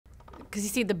Because you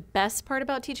see, the best part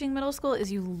about teaching middle school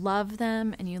is you love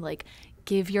them and you like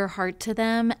give your heart to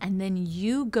them, and then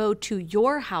you go to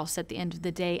your house at the end of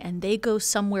the day and they go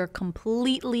somewhere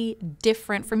completely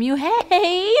different from you.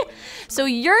 Hey! So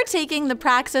you're taking the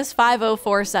Praxis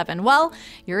 5047. Well,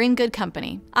 you're in good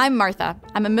company. I'm Martha.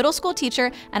 I'm a middle school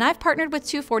teacher, and I've partnered with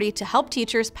 240 to help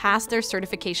teachers pass their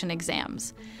certification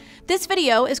exams. This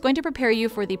video is going to prepare you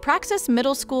for the Praxis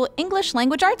Middle School English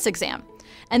Language Arts exam.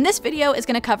 And this video is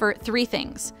going to cover 3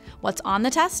 things: what's on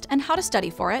the test and how to study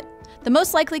for it, the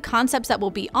most likely concepts that will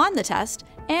be on the test,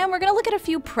 and we're going to look at a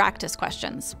few practice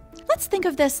questions. Let's think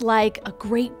of this like a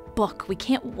great book we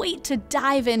can't wait to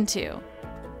dive into.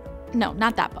 No,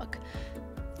 not that book.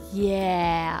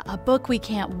 Yeah, a book we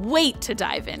can't wait to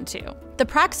dive into. The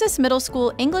Praxis Middle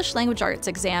School English Language Arts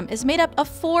exam is made up of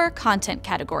 4 content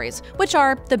categories, which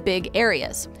are the big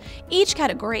areas. Each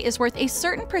category is worth a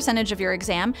certain percentage of your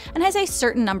exam and has a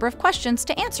certain number of questions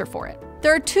to answer for it.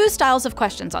 There are 2 styles of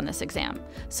questions on this exam: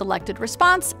 selected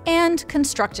response and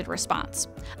constructed response.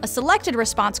 A selected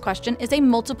response question is a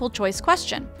multiple choice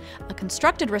question. A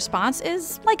constructed response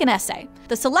is like an essay.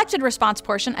 The selected response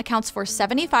portion accounts for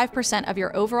 75% of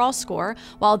your overall score,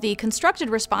 while the constructed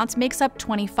response makes up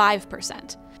 25%.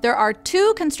 There are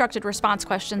 2 constructed response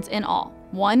questions in all,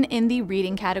 one in the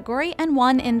reading category and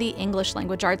one in the English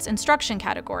Language Arts instruction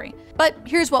category. But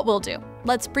here's what we'll do.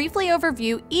 Let's briefly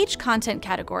overview each content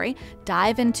category,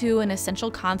 dive into an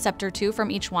essential concept or 2 from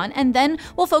each one, and then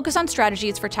we'll focus on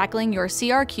strategies for tackling your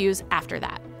CRQs after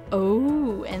that.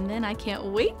 Oh, and then I can't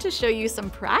wait to show you some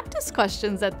practice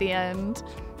questions at the end.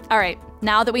 All right,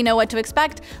 now that we know what to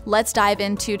expect, let's dive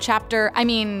into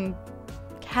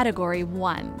Category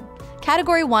 1.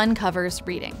 Category 1 covers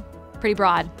reading. Pretty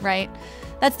broad, right?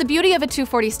 That's the beauty of a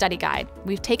 240 study guide.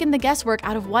 We've taken the guesswork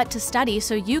out of what to study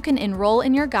so you can enroll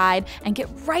in your guide and get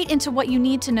right into what you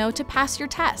need to know to pass your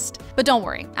test. But don't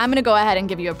worry, I'm gonna go ahead and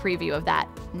give you a preview of that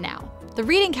now. The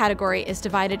reading category is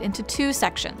divided into 2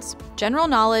 sections: general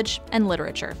knowledge and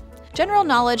literature. General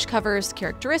knowledge covers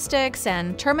characteristics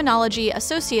and terminology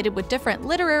associated with different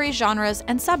literary genres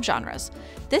and subgenres.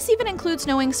 This even includes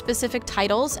knowing specific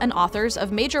titles and authors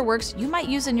of major works you might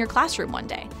use in your classroom one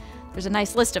day. There's a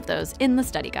nice list of those in the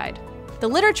study guide. The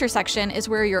literature section is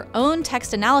where your own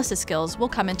text analysis skills will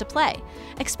come into play.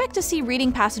 Expect to see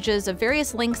reading passages of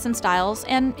various lengths and styles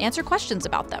and answer questions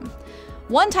about them.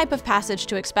 One type of passage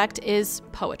to expect is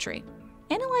poetry.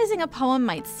 Analyzing a poem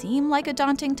might seem like a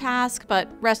daunting task, but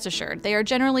rest assured, they are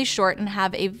generally short and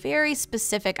have a very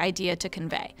specific idea to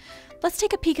convey. Let's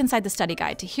take a peek inside the study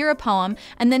guide to hear a poem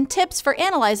and then tips for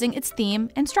analyzing its theme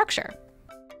and structure.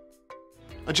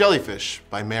 A Jellyfish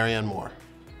by Marianne Moore.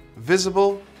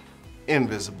 Visible,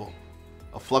 invisible,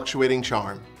 a fluctuating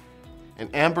charm. An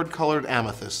amber-colored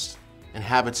amethyst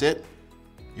inhabits it,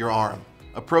 your arm.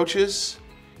 Approaches,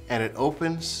 and it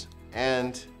opens,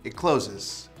 and it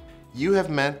closes. You have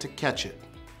meant to catch it,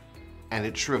 and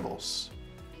it shrivels.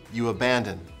 You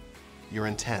abandon your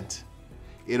intent.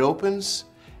 It opens,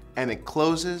 and it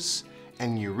closes,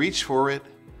 and you reach for it.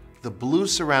 The blue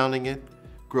surrounding it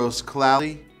grows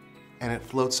cloudy, and it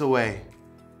floats away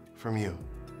from you.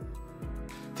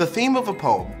 The theme of a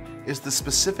poem is the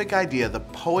specific idea the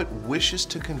poet wishes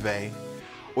to convey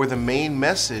or the main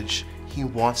message he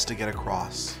wants to get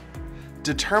across.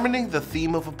 Determining the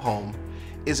theme of a poem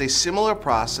is a similar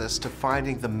process to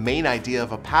finding the main idea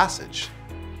of a passage.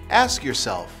 Ask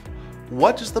yourself,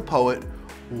 what does the poet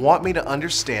want me to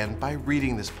understand by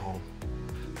reading this poem?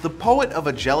 The poet of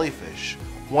A Jellyfish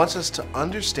wants us to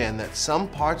understand that some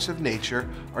parts of nature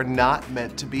are not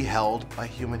meant to be held by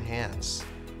human hands.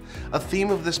 A theme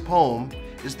of this poem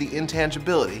is the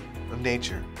intangibility of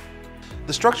nature.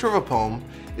 The structure of a poem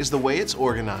is the way it's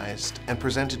organized and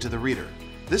presented to the reader.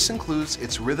 This includes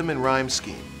its rhythm and rhyme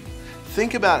scheme.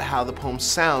 Think about how the poem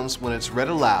sounds when it's read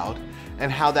aloud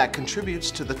and how that contributes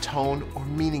to the tone or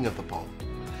meaning of the poem.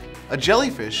 A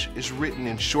jellyfish is written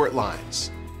in short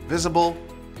lines: visible,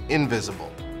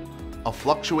 invisible, a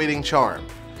fluctuating charm.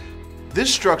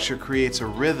 This structure creates a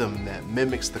rhythm that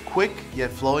mimics the quick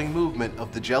yet flowing movement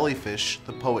of the jellyfish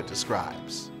the poet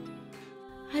describes.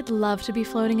 I'd love to be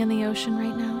floating in the ocean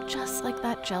right now, just like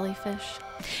that jellyfish.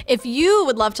 If you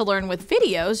would love to learn with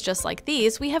videos just like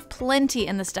these, we have plenty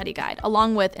in the study guide,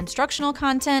 along with instructional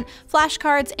content,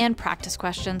 flashcards, and practice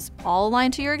questions, all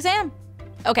aligned to your exam.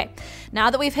 Okay, now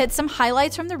that we've hit some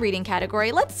highlights from the reading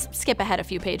category, let's skip ahead a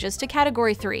few pages to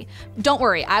Category 3. Don't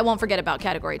worry, I won't forget about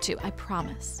Category 2, I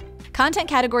promise. Content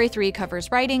Category 3 covers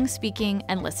writing, speaking,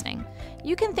 and listening.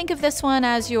 You can think of this one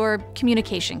as your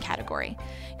communication category.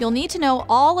 You'll need to know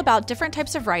all about different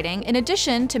types of writing in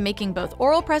addition to making both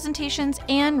oral presentations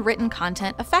and written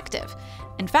content effective.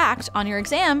 In fact, on your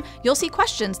exam, you'll see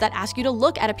questions that ask you to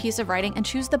look at a piece of writing and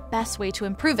choose the best way to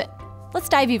improve it. Let's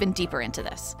dive even deeper into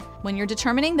this. When you're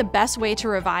determining the best way to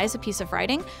revise a piece of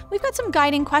writing, we've got some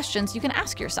guiding questions you can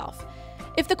ask yourself.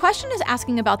 If the question is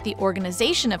asking about the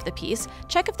organization of the piece,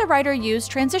 check if the writer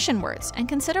used transition words and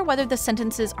consider whether the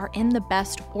sentences are in the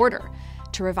best order.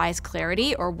 To revise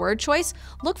clarity or word choice,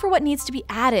 look for what needs to be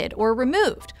added or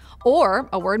removed, or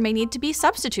a word may need to be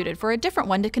substituted for a different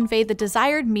one to convey the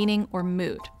desired meaning or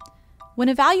mood. When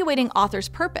evaluating author's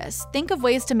purpose, think of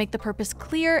ways to make the purpose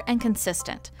clear and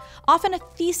consistent. Often a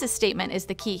thesis statement is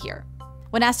the key here.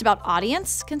 When asked about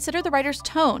audience, consider the writer's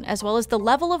tone as well as the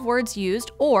level of words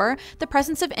used or the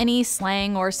presence of any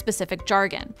slang or specific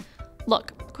jargon.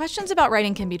 Look, questions about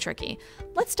writing can be tricky.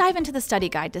 Let's dive into the study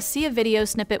guide to see a video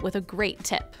snippet with a great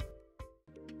tip.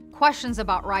 Questions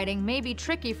about writing may be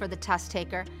tricky for the test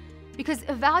taker because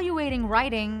evaluating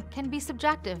writing can be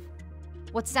subjective.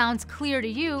 What sounds clear to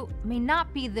you may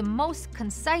not be the most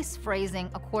concise phrasing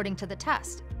according to the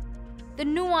test. The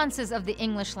nuances of the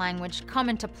English language come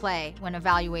into play when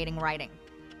evaluating writing.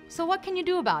 So what can you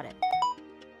do about it?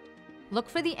 Look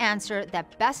for the answer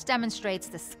that best demonstrates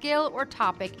the skill or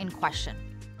topic in question.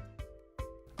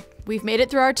 We've made it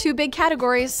through our 2 big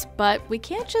categories, but we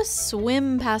can't just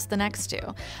swim past the next 2.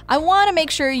 I want to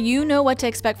make sure you know what to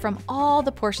expect from all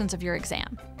the portions of your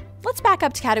exam. Let's back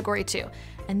up to Category 2,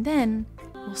 and then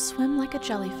we'll swim like a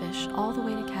jellyfish all the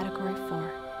way to Category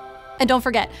 4. And don't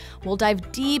forget, we'll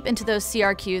dive deep into those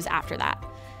CRQs after that.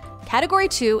 Category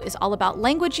 2 is all about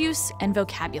language use and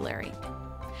vocabulary.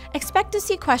 Expect to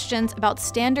see questions about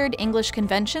standard English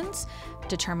conventions,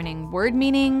 determining word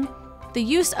meaning, the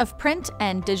use of print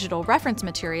and digital reference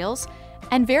materials,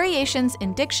 and variations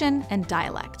in diction and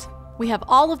dialect. We have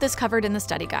all of this covered in the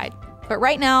study guide. But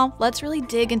right now, let's really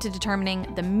dig into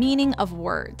determining the meaning of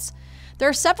words. There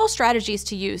are several strategies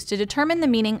to use to determine the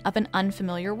meaning of an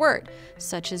unfamiliar word,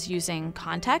 such as using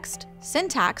context,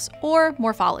 syntax, or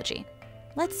morphology.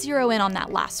 Let's zero in on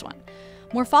that last one.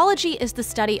 Morphology is the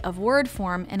study of word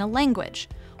form in a language.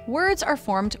 Words are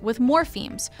formed with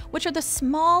morphemes, which are the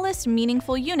smallest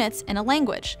meaningful units in a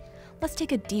language. Let's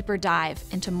take a deeper dive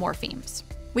into morphemes.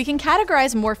 We can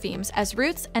categorize morphemes as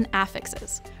roots and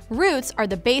affixes. Roots are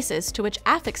the basis to which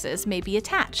affixes may be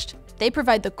attached. They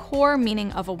provide the core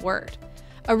meaning of a word.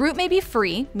 A root may be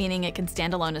free, meaning it can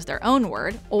stand alone as their own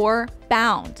word, or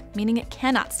bound, meaning it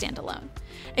cannot stand alone.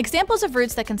 Examples of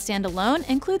roots that can stand alone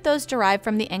include those derived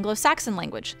from the Anglo-Saxon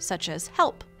language, such as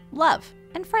help, love,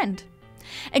 and friend.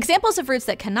 Examples of roots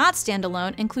that cannot stand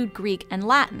alone include Greek and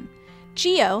Latin.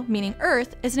 Geo, meaning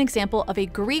earth, is an example of a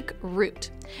Greek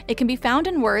root. It can be found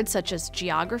in words such as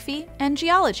geography and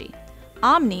geology.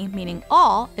 Omni, meaning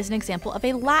all, is an example of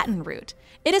a Latin root.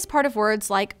 It is part of words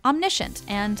like omniscient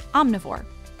and omnivore.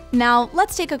 Now,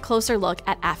 let's take a closer look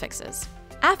at affixes.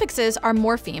 Affixes are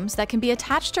morphemes that can be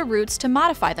attached to roots to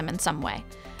modify them in some way.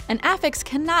 An affix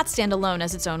cannot stand alone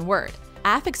as its own word.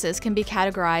 Affixes can be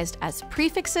categorized as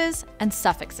prefixes and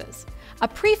suffixes. A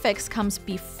prefix comes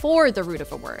before the root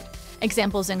of a word.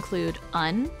 Examples include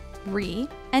un, re,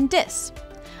 and dis.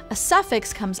 A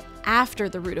suffix comes after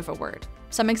the root of a word.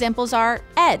 Some examples are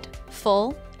ed,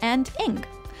 full, and ing.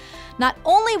 Not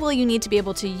only will you need to be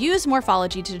able to use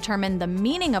morphology to determine the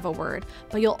meaning of a word,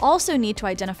 but you'll also need to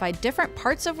identify different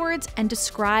parts of words and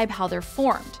describe how they're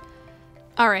formed.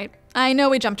 All right, I know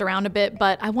we jumped around a bit,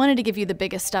 but I wanted to give you the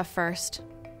biggest stuff first.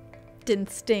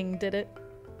 Didn't sting, did it?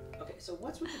 Okay, so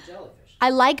what's with the jellyfish? I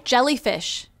like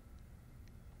jellyfish.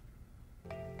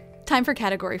 Time for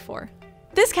Category 4.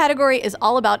 This category is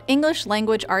all about English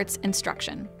language arts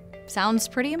instruction. Sounds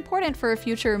pretty important for a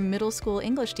future middle school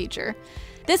English teacher.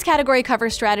 This category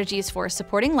covers strategies for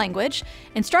supporting language,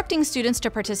 instructing students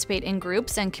to participate in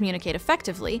groups and communicate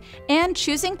effectively, and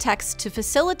choosing texts to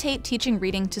facilitate teaching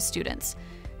reading to students.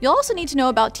 You'll also need to know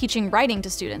about teaching writing to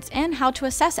students and how to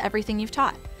assess everything you've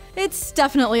taught. It's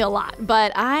definitely a lot,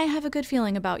 but I have a good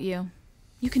feeling about you.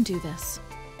 You can do this,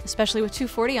 especially with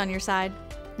 240 on your side.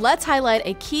 Let's highlight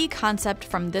a key concept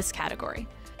from this category.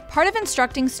 Part of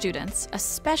instructing students,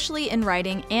 especially in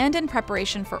writing and in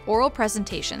preparation for oral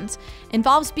presentations,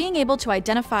 involves being able to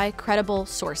identify credible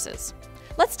sources.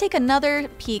 Let's take another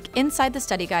peek inside the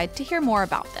study guide to hear more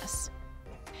about this.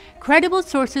 Credible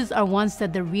sources are ones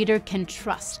that the reader can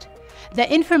trust. The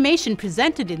information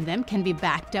presented in them can be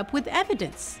backed up with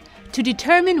evidence. To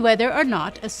determine whether or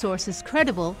not a source is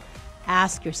credible,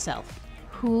 ask yourself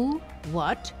who,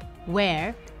 what,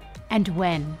 where, and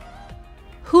when.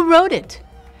 Who wrote it?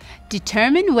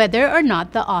 Determine whether or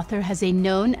not the author has a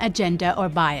known agenda or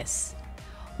bias.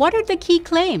 What are the key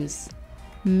claims?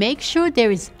 Make sure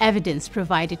there is evidence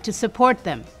provided to support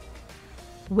them.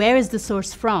 Where is the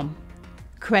source from?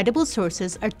 Credible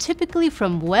sources are typically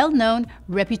from well-known,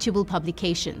 reputable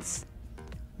publications.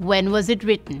 When was it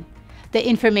written? The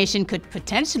information could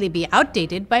potentially be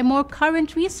outdated by more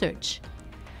current research.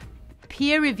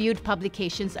 Peer-reviewed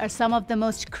publications are some of the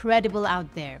most credible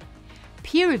out there.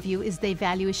 Peer review is the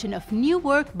evaluation of new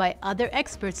work by other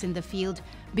experts in the field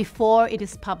before it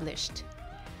is published.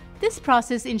 This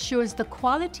process ensures the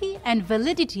quality and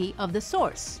validity of the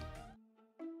source.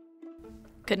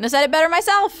 Couldn't have said it better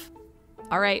myself.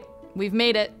 All right, we've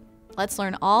made it. Let's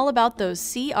learn all about those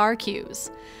CRQs.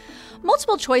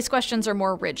 Multiple choice questions are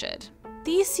more rigid.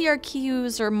 These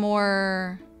CRQs are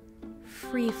more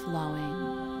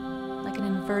free-flowing, like an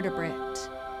invertebrate.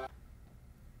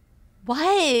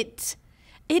 What?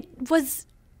 It's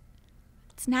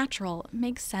natural. It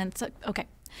makes sense. Okay.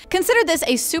 Consider this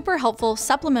a super helpful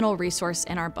supplemental resource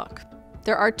in our book.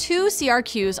 There are 2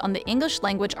 CRQs on the English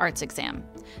Language Arts exam,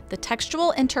 the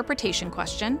textual interpretation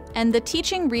question and the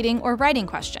teaching, reading, or writing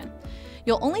question.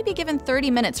 You'll only be given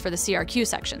 30 minutes for the CRQ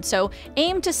section, so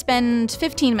aim to spend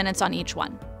 15 minutes on each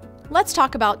one. Let's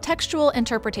talk about textual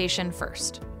interpretation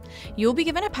first. You'll be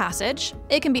given a passage.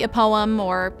 It can be a poem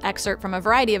or excerpt from a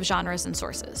variety of genres and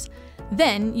sources.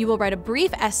 Then you will write a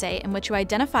brief essay in which you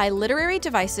identify literary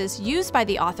devices used by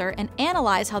the author and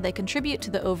analyze how they contribute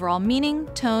to the overall meaning,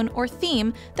 tone, or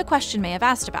theme the question may have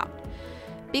asked about.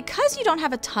 Because you don't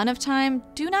have a ton of time,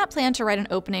 do not plan to write an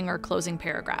opening or closing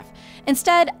paragraph.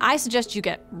 Instead, I suggest you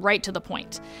get right to the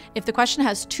point. If the question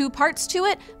has 2 parts to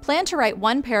it, plan to write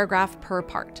 1 paragraph per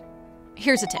part.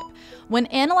 Here's a tip. When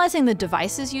analyzing the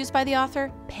devices used by the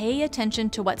author, pay attention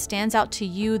to what stands out to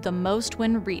you the most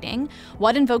when reading,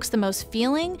 what invokes the most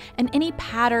feeling, and any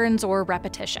patterns or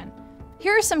repetition.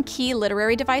 Here are some key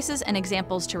literary devices and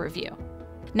examples to review.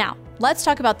 Now, let's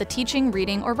talk about the teaching,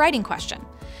 reading, or writing question.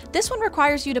 This one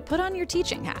requires you to put on your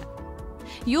teaching hat.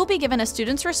 You'll be given a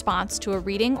student's response to a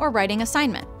reading or writing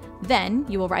assignment. Then,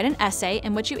 you will write an essay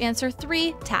in which you answer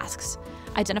 3 tasks.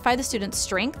 Identify the student's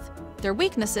strength, their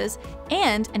weaknesses,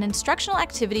 and an instructional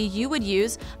activity you would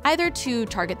use either to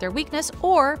target their weakness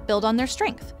or build on their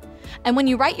strength. And when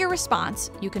you write your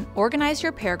response, you can organize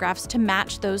your paragraphs to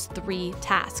match those 3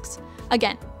 tasks.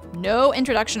 Again, no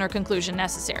introduction or conclusion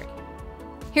necessary.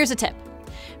 Here's a tip.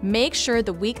 Make sure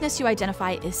the weakness you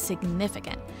identify is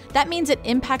significant. That means it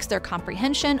impacts their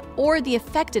comprehension or the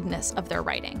effectiveness of their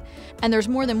writing. And there's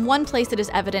more than one place that is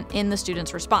evident in the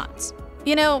student's response.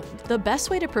 You know, the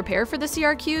best way to prepare for the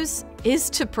CRQs is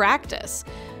to practice.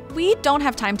 We don't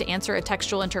have time to answer a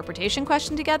textual interpretation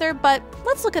question together, but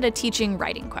let's look at a teaching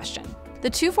writing question. The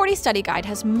 240 Study Guide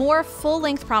has more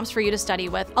full-length prompts for you to study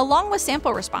with, along with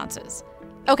sample responses.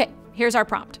 Okay, here's our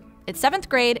prompt. It's 7th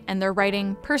grade, and they're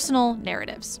writing personal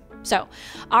narratives. So,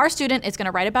 our student is going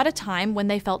to write about a time when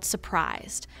they felt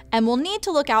surprised, and we'll need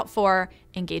to look out for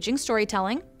engaging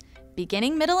storytelling,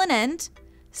 beginning, middle, and end,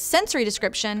 sensory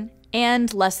description,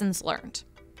 and lessons learned.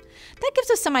 That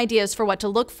gives us some ideas for what to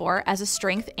look for as a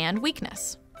strength and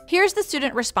weakness. Here's the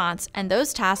student response, and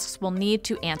those tasks we'll need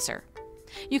to answer.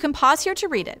 You can pause here to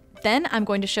read it. Then I'm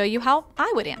going to show you how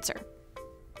I would answer.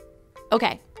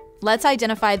 Okay, let's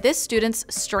identify this student's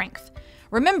strength.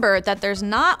 Remember that there's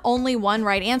not only one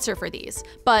right answer for these,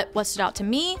 but what stood out to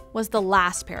me was the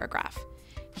last paragraph.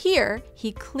 Here,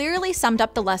 he clearly summed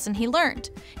up the lesson he learned.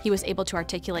 He was able to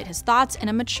articulate his thoughts in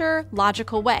a mature,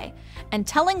 logical way, and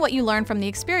telling what you learned from the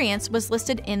experience was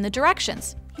listed in the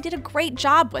directions. He did a great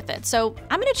job with it, so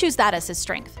I'm going to choose that as his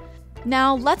strength.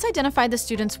 Now, let's identify the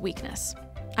student's weakness.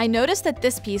 I noticed that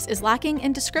this piece is lacking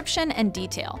in description and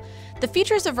detail. The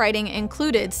features of writing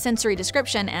included sensory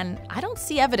description, and I don't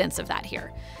see evidence of that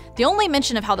here. The only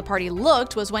mention of how the party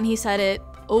looked was when he said it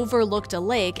overlooked a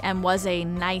lake and was a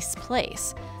nice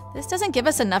place. This doesn't give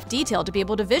us enough detail to be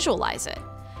able to visualize it.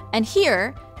 And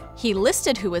here, he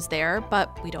listed who was there,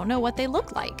 but we don't know what they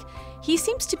look like. He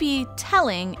seems to be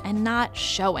telling and not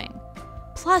showing.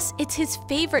 Plus, it's his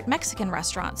favorite Mexican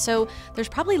restaurant, so there's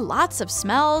probably lots of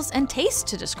smells and tastes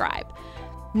to describe.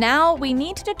 Now, we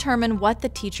need to determine what the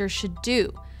teacher should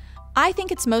do. I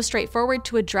think it's most straightforward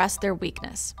to address their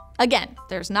weakness. Again,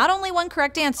 there's not only one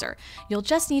correct answer. You'll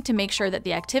just need to make sure that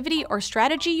the activity or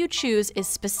strategy you choose is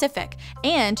specific,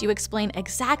 and you explain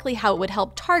exactly how it would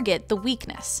help target the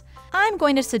weakness. I'm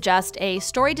going to suggest a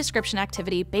story description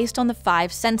activity based on the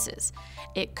 5 senses.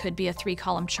 It could be a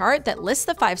 3-column chart that lists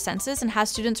the 5 senses and has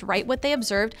students write what they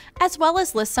observed, as well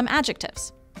as list some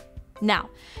adjectives. Now,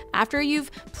 after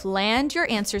you've planned your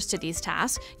answers to these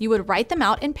tasks, you would write them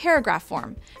out in paragraph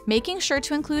form, making sure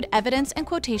to include evidence and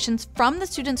quotations from the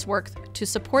student's work to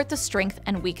support the strength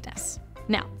and weakness.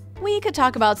 Now, we could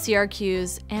talk about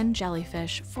CRQs and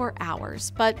jellyfish for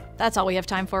hours, but that's all we have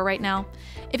time for right now.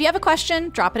 If you have a question,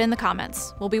 drop it in the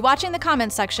comments. We'll be watching the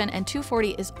comments section, and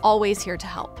 240 is always here to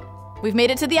help. We've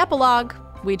made it to the epilogue.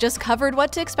 We just covered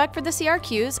what to expect for the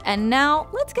CRQs, and now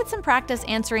let's get some practice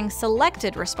answering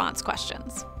selected response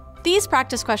questions. These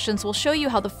practice questions will show you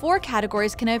how the 4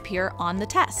 categories can appear on the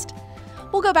test.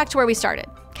 We'll go back to where we started.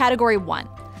 Category 1.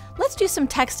 Let's do some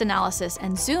text analysis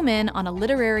and zoom in on a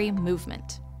literary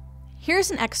movement.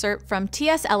 Here's an excerpt from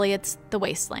T.S. Eliot's The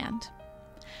Wasteland.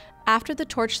 After the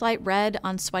torchlight red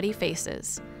on sweaty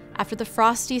faces, after the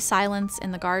frosty silence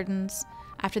in the gardens,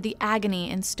 after the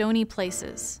agony in stony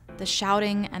places, the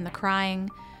shouting and the crying,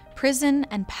 prison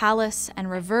and palace and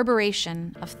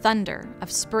reverberation of thunder,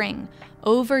 of spring,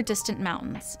 over distant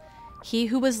mountains, he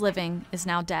who was living is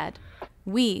now dead.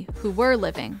 We who were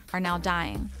living are now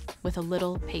dying, with a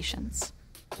little patience.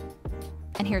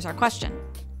 And here's our question.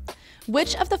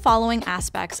 Which of the following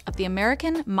aspects of the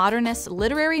American modernist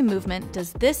literary movement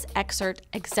does this excerpt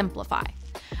exemplify?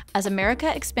 As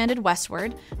America expanded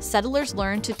westward, settlers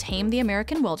learned to tame the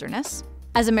American wilderness.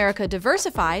 As America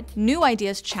diversified, new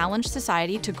ideas challenged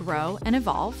society to grow and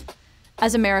evolve.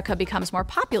 As America becomes more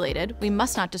populated, we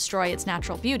must not destroy its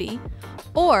natural beauty.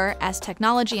 Or, as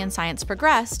technology and science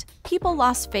progressed, people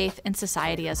lost faith in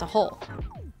society as a whole.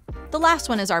 The last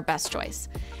one is our best choice.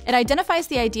 It identifies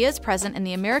the ideas present in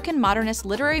the American modernist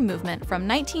literary movement from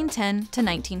 1910 to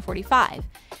 1945.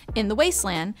 In The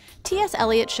Wasteland, T.S.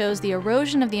 Eliot shows the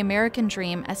erosion of the American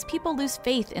dream as people lose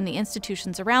faith in the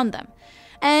institutions around them.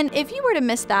 And if you were to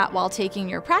miss that while taking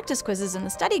your practice quizzes in the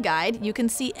study guide, you can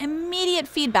see immediate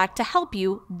feedback to help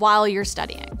you while you're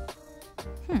studying.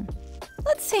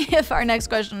 Let's see if our next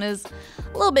question is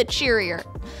a little bit cheerier.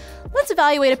 Let's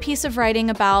evaluate a piece of writing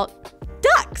about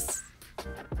ducks.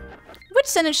 Which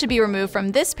sentence should be removed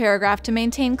from this paragraph to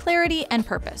maintain clarity and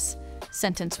purpose?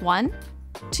 Sentence 1,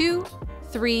 2,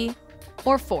 3,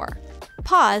 or 4.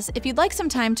 Pause if you'd like some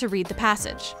time to read the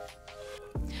passage.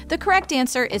 The correct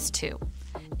answer is 2.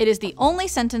 It is the only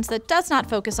sentence that does not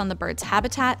focus on the bird's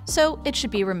habitat, so it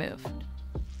should be removed.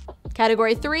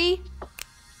 Category 3,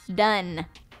 done.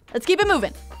 Let's keep it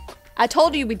moving. I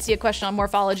told you we'd see a question on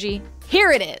morphology.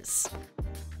 Here it is.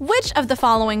 Which of the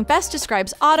following best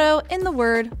describes auto in the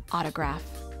word autograph?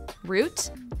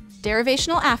 Root,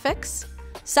 derivational affix,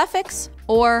 suffix,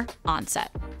 or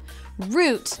onset?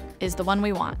 Root is the one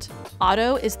we want.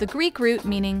 Auto is the Greek root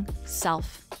meaning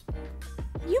self.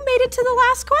 You made it to the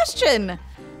last question.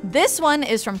 This one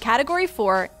is from Category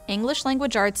 4, English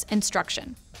Language Arts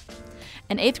Instruction.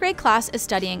 An 8th grade class is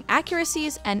studying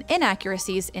accuracies and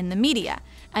inaccuracies in the media,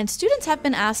 and students have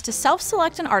been asked to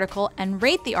self-select an article and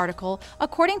rate the article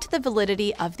according to the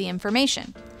validity of the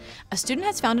information. A student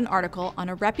has found an article on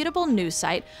a reputable news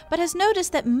site, but has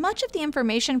noticed that much of the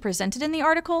information presented in the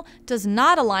article does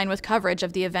not align with coverage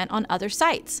of the event on other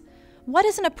sites. What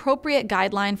is an appropriate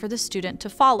guideline for the student to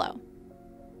follow?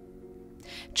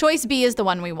 Choice B is the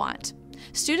one we want.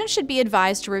 Students should be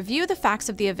advised to review the facts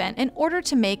of the event in order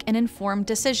to make an informed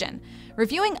decision.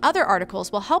 Reviewing other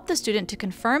articles will help the student to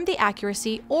confirm the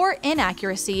accuracy or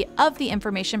inaccuracy of the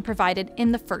information provided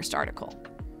in the first article.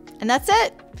 And that's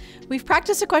it! We've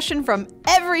practiced a question from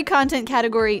every content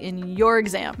category in your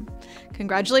exam.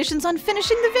 Congratulations on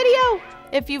finishing the video!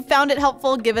 If you found it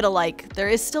helpful, give it a like. There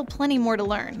is still plenty more to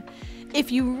learn. If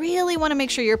you really want to make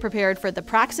sure you're prepared for the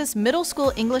Praxis Middle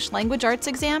School English Language Arts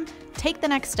exam, take the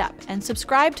next step and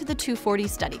subscribe to the 240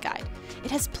 study guide. It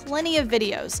has plenty of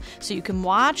videos, so you can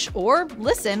watch or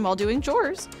listen while doing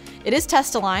chores. It is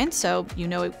test-aligned, so you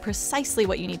know precisely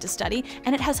what you need to study,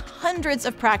 and it has hundreds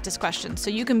of practice questions, so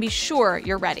you can be sure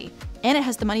you're ready. And it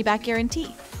has the money-back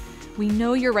guarantee. We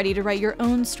know you're ready to write your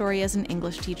own story as an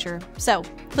English teacher, so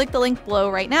click the link below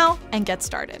right now and get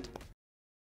started.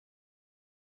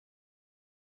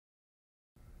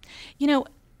 You know,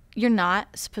 you're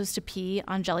not supposed to pee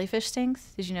on jellyfish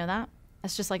stings. Did you know that?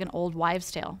 That's just like an old wives'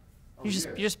 tale. You're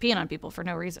just peeing on people for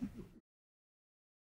no reason.